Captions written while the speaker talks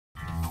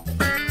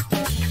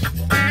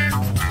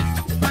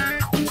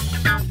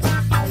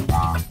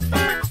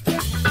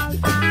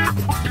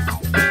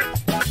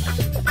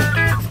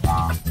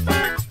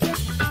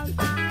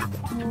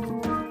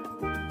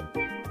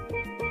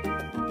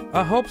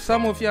I hope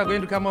some of you are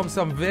going to come up with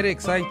some very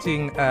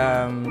exciting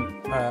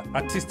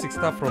artistic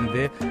stuff from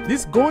there.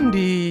 This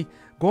Gondi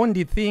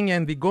thing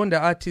and the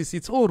Gonda artists,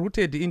 it's all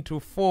rooted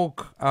into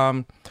folk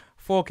and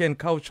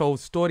cultural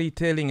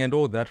storytelling and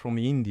all that from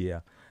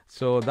India.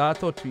 So that I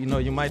thought, you know,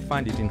 you might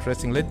find it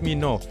interesting. Let me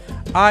know.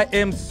 I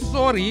am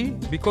sorry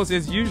because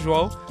as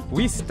usual,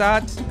 we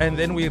start and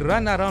then we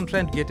run around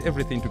trying to get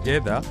everything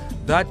together,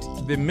 that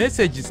the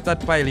messages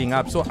start piling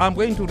up. So I'm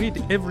going to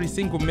read every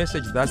single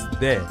message that's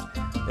there.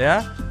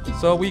 Yeah?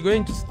 So we're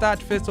going to start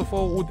first of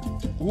all with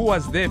who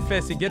was there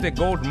first. You get a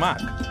gold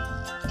mark.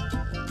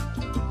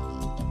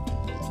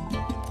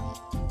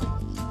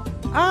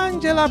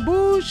 Angela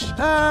Bush,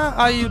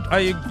 are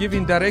you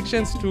giving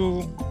directions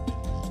to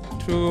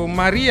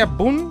Maria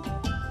Boone?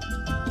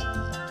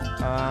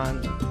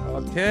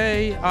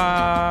 Okay.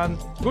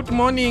 Good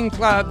morning,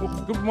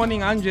 Clark. Good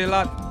morning,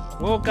 Angela.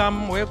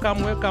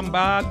 Welcome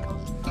back.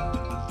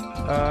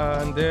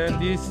 And then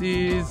this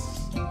is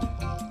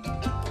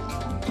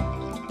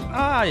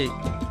hi,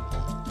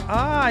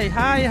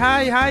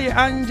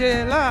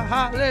 Angela.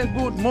 Hi,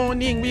 good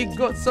morning. We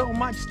got so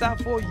much stuff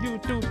for you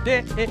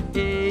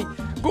today.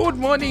 Good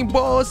morning,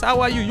 boss.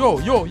 How are you? Yo.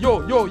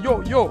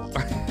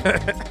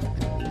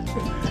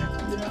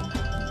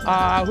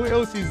 Who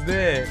else is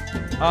there?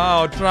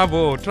 Oh,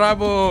 Trouble.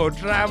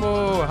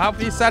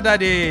 Happy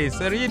Saturday,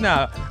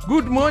 Serena.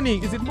 Good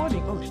morning. Is it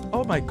morning?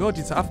 Oh my God,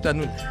 it's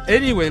afternoon.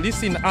 Anyway,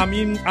 listen, I'm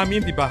in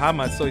the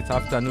Bahamas, so it's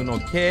afternoon,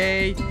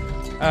 okay?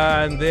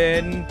 And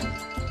then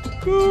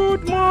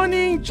good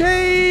morning,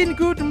 Jane.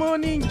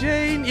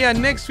 Yeah,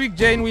 next week,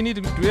 Jane, we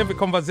need to have a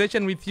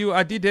conversation with you.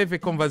 I did have a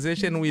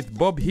conversation with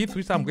Bob Heath,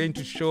 which I'm going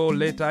to show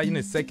later in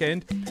a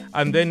second.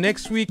 And then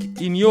next week,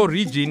 in your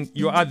region,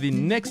 you are the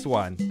next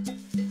one.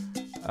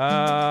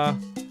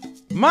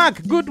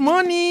 Mark, good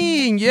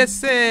morning. Yes,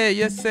 sir.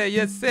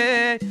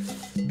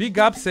 Big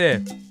up,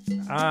 sir.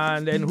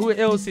 And then who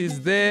else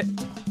is there?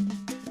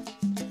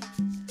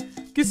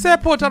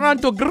 Kisepo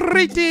Taranto,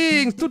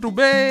 greetings.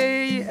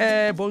 Tutubey,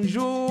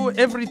 bonjour,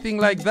 everything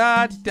like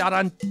that.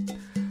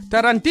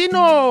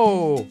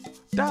 Tarantino.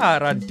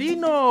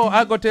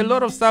 I got a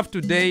lot of stuff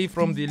today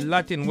from the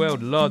Latin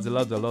world. Lots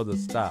of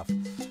stuff.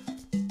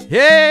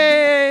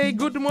 Hey,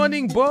 good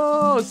morning,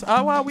 boss.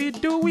 How are we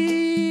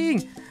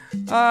doing?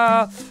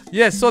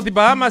 Yes, so the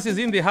Bahamas is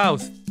in the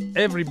house.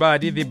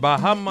 Everybody, the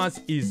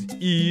Bahamas is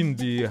in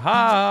the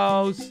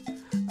house.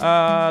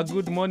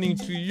 Good morning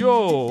to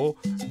you,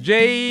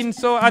 Jane.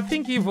 So I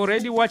think you've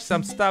already watched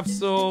some stuff,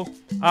 so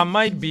I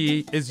might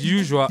be, as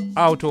usual,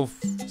 out of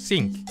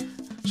sync.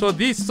 So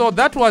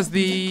that was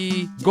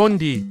the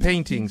Gondi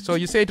painting. So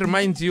you say it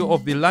reminds you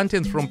of the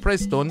lanterns from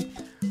Preston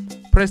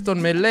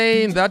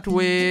Lane that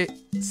were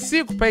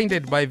silk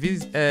painted by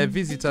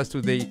visitors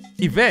to the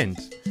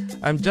event.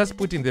 I'm just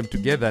putting them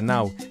together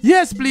now.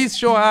 Yes, please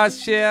show us,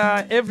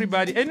 share,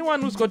 everybody.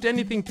 Anyone who's got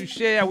anything to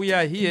share, we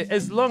are here,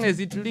 as long as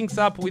it links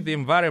up with the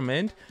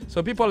environment.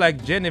 So people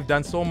like Jen have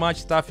done so much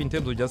stuff in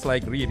terms of just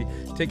like really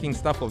taking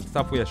stuff of the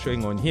stuff we are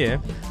showing on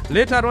here.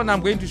 Later on,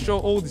 I'm going to show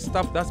all the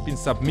stuff that's been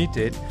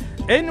submitted.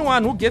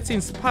 Anyone who gets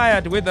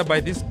inspired, whether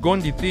by this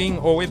Gondi thing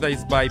or whether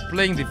it's by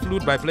playing the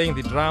flute, by playing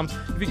the drums,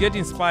 if you get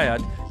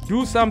inspired,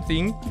 do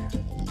something.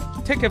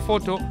 Take a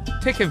photo,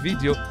 take a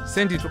video,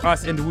 send it to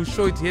us, and we'll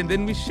show it here, and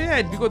then we share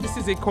it, because this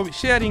is a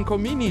sharing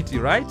community,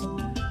 right?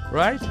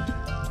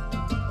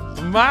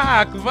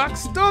 Mark,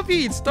 stop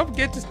it! Stop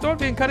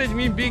encouraging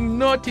me being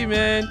naughty,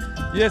 man.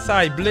 Yes,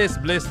 I bless.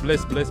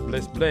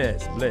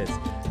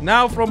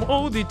 Now, from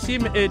all the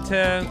team at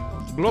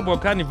Global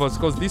Carnivals,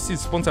 because this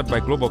is sponsored by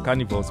Global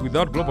Carnivals.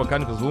 Without Global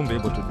Carnivals, we won't be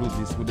able to do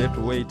this. We'd have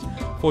to wait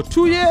for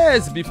 2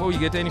 years before we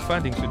get any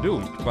funding to do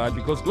it. But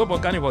because Global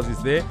Carnivals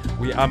is there,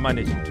 we are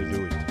managing to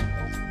do it.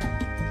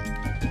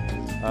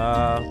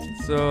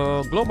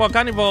 So Global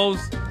Carnivals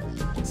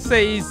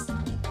says,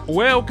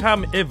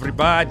 welcome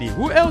everybody.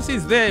 Who else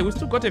is there? We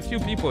still got a few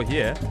people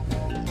here.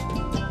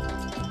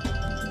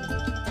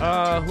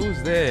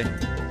 Who's there?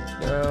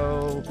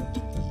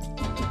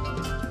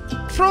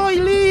 Troy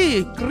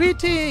Lee,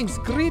 greetings.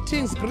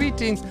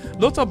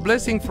 Lots of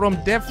blessings from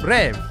Def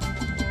Rev.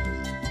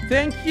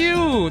 Thank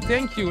you.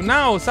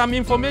 Now, some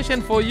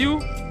information for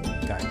you.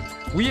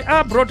 We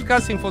are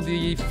broadcasting for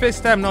the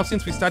first time now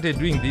since we started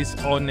doing this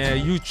on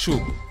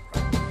YouTube.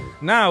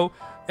 Now,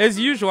 as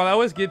usual, I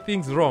always get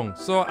things wrong.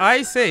 So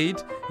I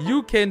said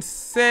you can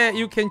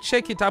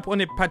check it up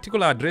on a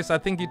particular address. I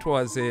think it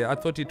was I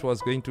thought it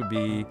was going to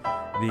be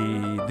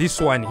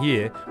this one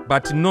here,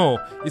 but no,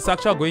 it's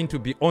actually going to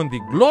be on the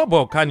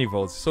Global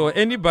Carnivals. So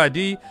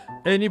anybody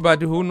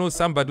who knows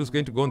somebody who's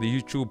going to go on the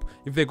YouTube,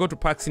 if they go to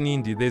Parks in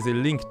Indy, there's a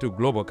link to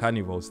Global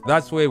Carnivals.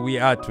 That's where we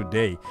are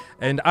today.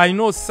 And I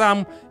know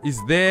Sam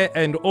is there,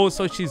 and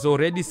also she's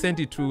already sent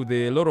it to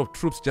a lot of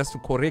troops just to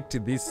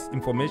correct this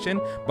information.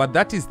 But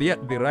that is the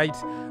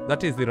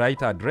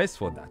right address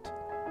for that.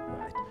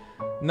 Right.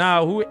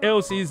 Now, who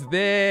else is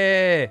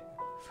there?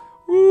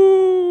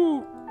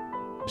 Ooh.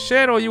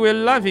 Cheryl, you were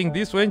loving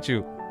this, weren't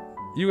you?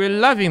 You were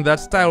loving that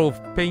style of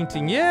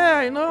painting. Yeah,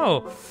 I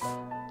know.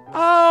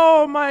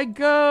 Oh my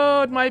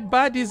God, my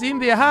buddy's in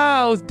the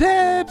house.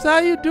 Debs, how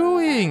you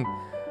doing?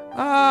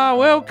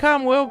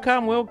 Welcome. We're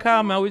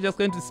just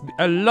going to speak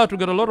a lot. We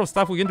got a lot of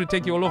stuff. We're going to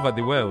take you all over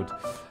the world.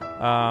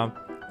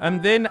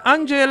 And then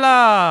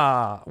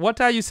Angela, what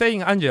are you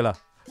saying, Angela?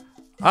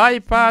 Hi,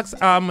 Pax.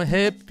 I'm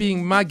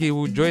hoping Maggie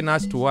will join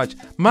us to watch.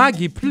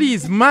 Maggie,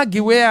 please.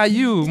 Maggie, where are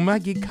you?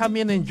 Maggie, come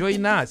in and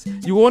join us.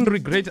 You won't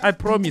regret it. I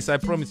promise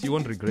you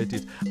won't regret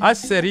it.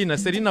 Ask Serena.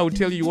 Serena will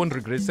tell you won't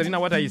regret it.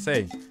 Serena, what are you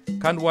saying?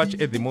 Can't watch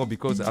anymore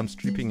because I'm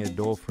stripping a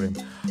door frame.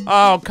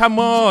 Oh, come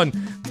on.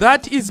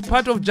 That is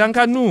part of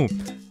Junkanew.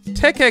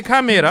 Take a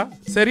camera.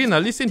 Serena,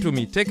 listen to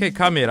me. Take a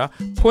camera,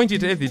 point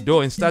it at the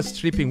door and start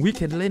stripping. We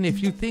can learn a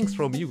few things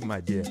from you,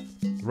 my dear.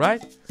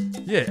 Right?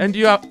 Yeah, and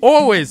you are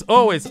always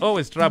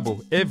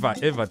trouble.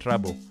 Ever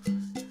trouble.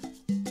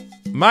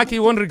 Marky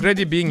won't regret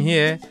it being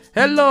here.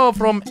 Hello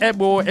from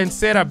Ebo and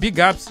Sarah. Big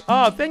ups.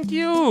 Oh, thank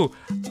you.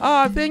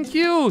 Thank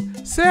you.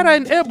 Sarah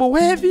and Ebo,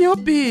 where have you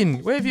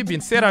been?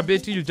 Sarah,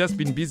 Betty, you've just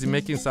been busy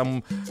making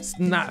some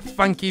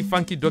funky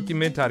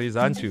documentaries,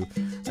 aren't you?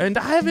 And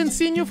I haven't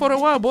seen you for a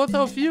while, both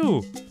of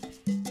you.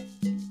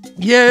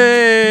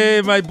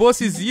 Yay, my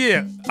boss is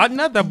here.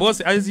 Another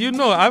boss. As you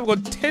know, I've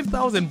got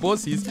 10,000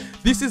 bosses.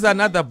 This is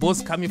another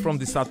boss coming from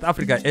the South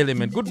Africa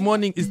element. Good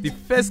morning is the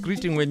first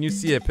greeting when you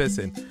see a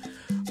person.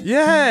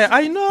 Yeah,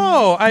 I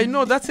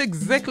know. That's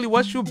exactly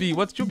what should be.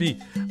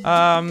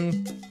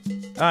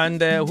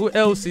 And who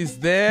else is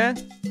there?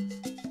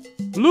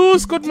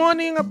 Luz, good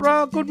morning,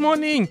 bro. Good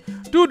morning.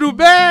 To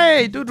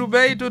Dubai.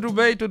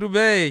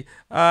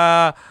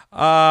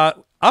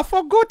 I've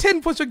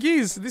forgotten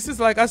Portuguese. This is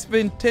like I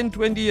spent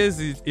 10-20 years,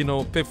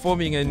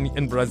 performing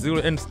in Brazil,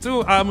 and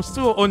I'm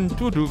still on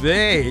tudo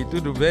bem.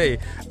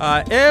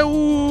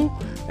 Eu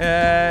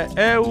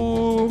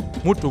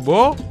muito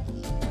bom.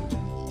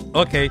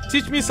 Okay,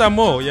 teach me some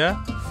more,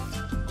 yeah?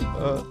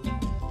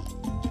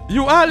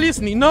 You are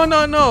listening.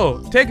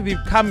 No. Take the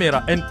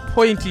camera and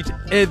point it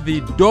at the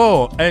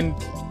door and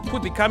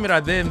put the camera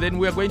there, and then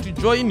we are going to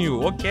join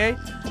you, okay?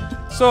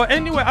 So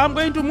anyway, I'm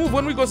going to move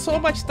on. We got so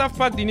much stuff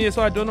packed in here,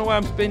 so I don't know why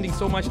I'm spending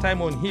so much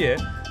time on here.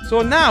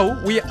 So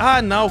now, we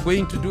are now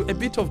going to do a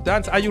bit of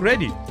dance. Are you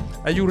ready?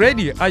 Get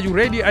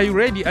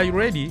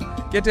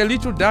a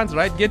little dance,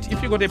 right?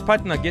 If you got a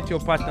partner, get your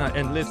partner,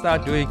 and let's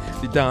start doing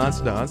the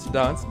dance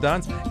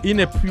in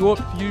a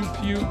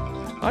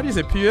how do you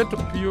say Puerto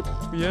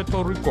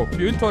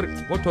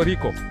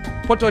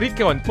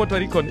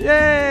Rican.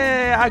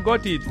 Yeah, I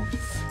got it.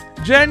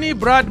 Jenny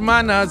Brad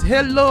Manners,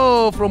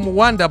 hello from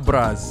Wonder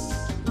Brass.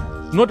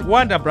 Not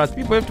Wonder Brass,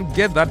 people have to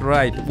get that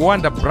right.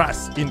 Wonder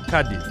Brass in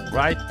Cardiff,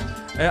 right?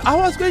 I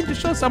was going to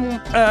show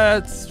some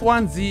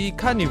Swansea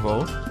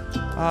Carnival,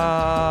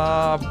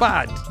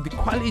 but the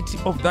quality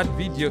of that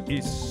video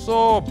is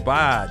so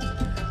bad.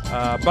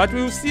 But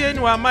we'll see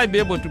anyway. I might be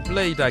able to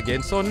play it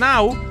again. So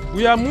now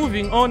we are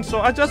moving on.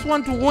 So I just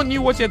want to warn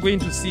you what you're going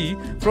to see.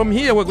 From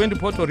here, we're going to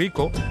Puerto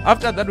Rico.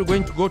 After that, we're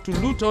going to go to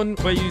Luton,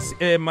 where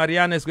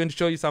Mariana is going to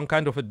show you some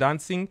kind of a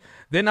dancing.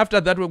 Then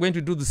after that, we're going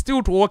to do the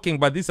stilt walking,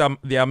 but these are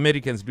the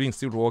Americans doing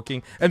stilt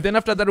walking. And then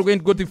after that, we're going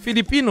to go to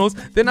Filipinos.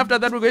 Then after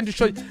that, we're going to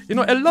show you,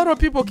 a lot of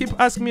people keep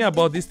asking me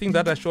about this thing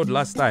that I showed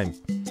last time.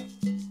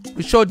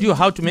 We showed you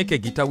how to make a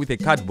guitar with a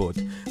cardboard.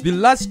 The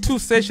last 2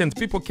 sessions,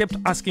 people kept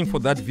asking for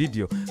that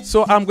video.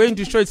 So I'm going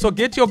to show it. So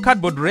get your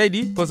cardboard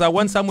ready, because I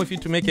want some of you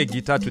to make a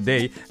guitar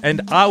today.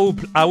 And I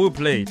will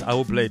play it.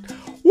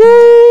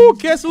 Woo!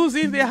 Guess who's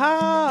in the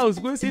house?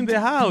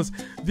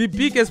 The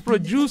biggest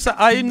producer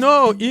I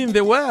know in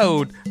the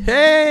world.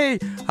 Hey,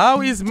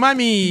 how is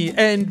mommy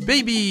and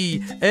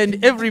baby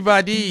and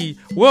everybody?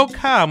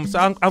 Welcome.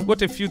 So I've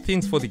got a few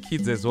things for the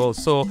kids as well.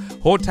 So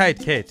hold tight,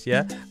 Kate.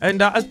 Yeah.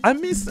 And I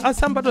miss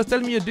somebody was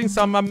telling me you're doing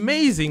some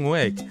amazing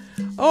work.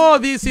 Oh,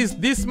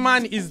 this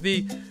man is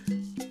the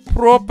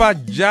proper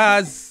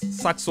jazz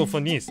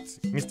saxophonist,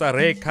 Mr.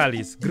 Ray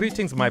Callis.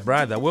 Greetings, my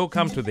brother.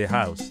 Welcome to the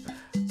house.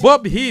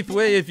 Bob Heath,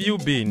 where have you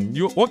been?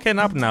 You woken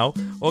up now?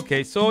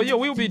 Okay, so yeah,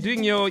 we'll be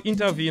doing your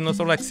interview,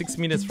 so like 6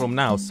 minutes from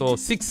now. So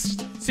six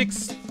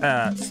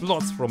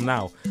slots from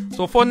now.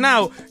 So for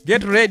now,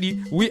 get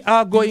ready. We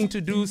are going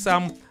to do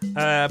some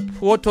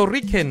Puerto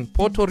Rican.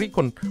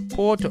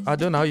 I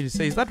don't know how you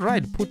say. Is that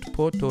right?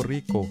 Puerto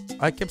Rico.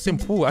 I kept saying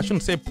poo. I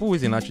shouldn't say poo,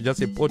 isn't it? I should just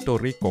say Puerto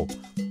Rico.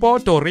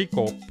 Puerto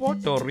Rico.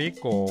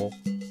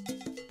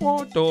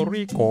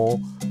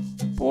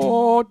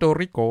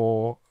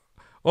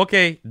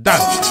 Okay,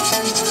 done.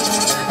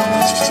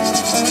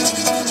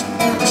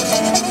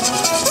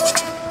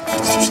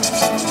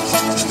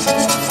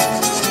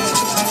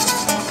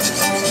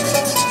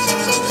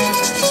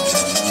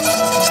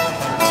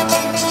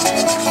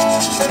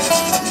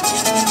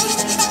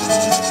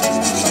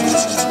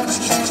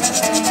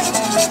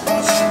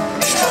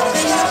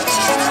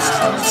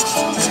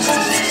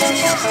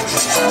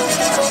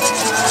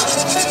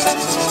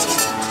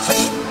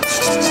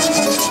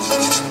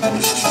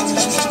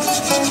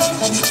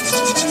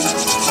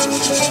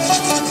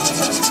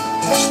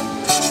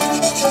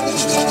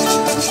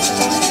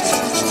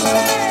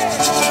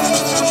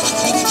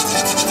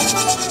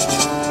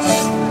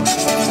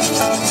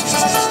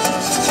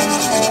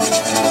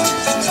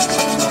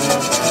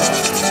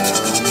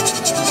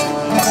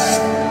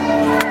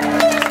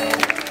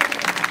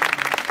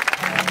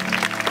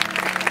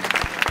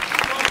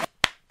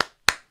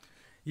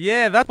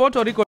 Yeah, that's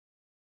Puerto Rico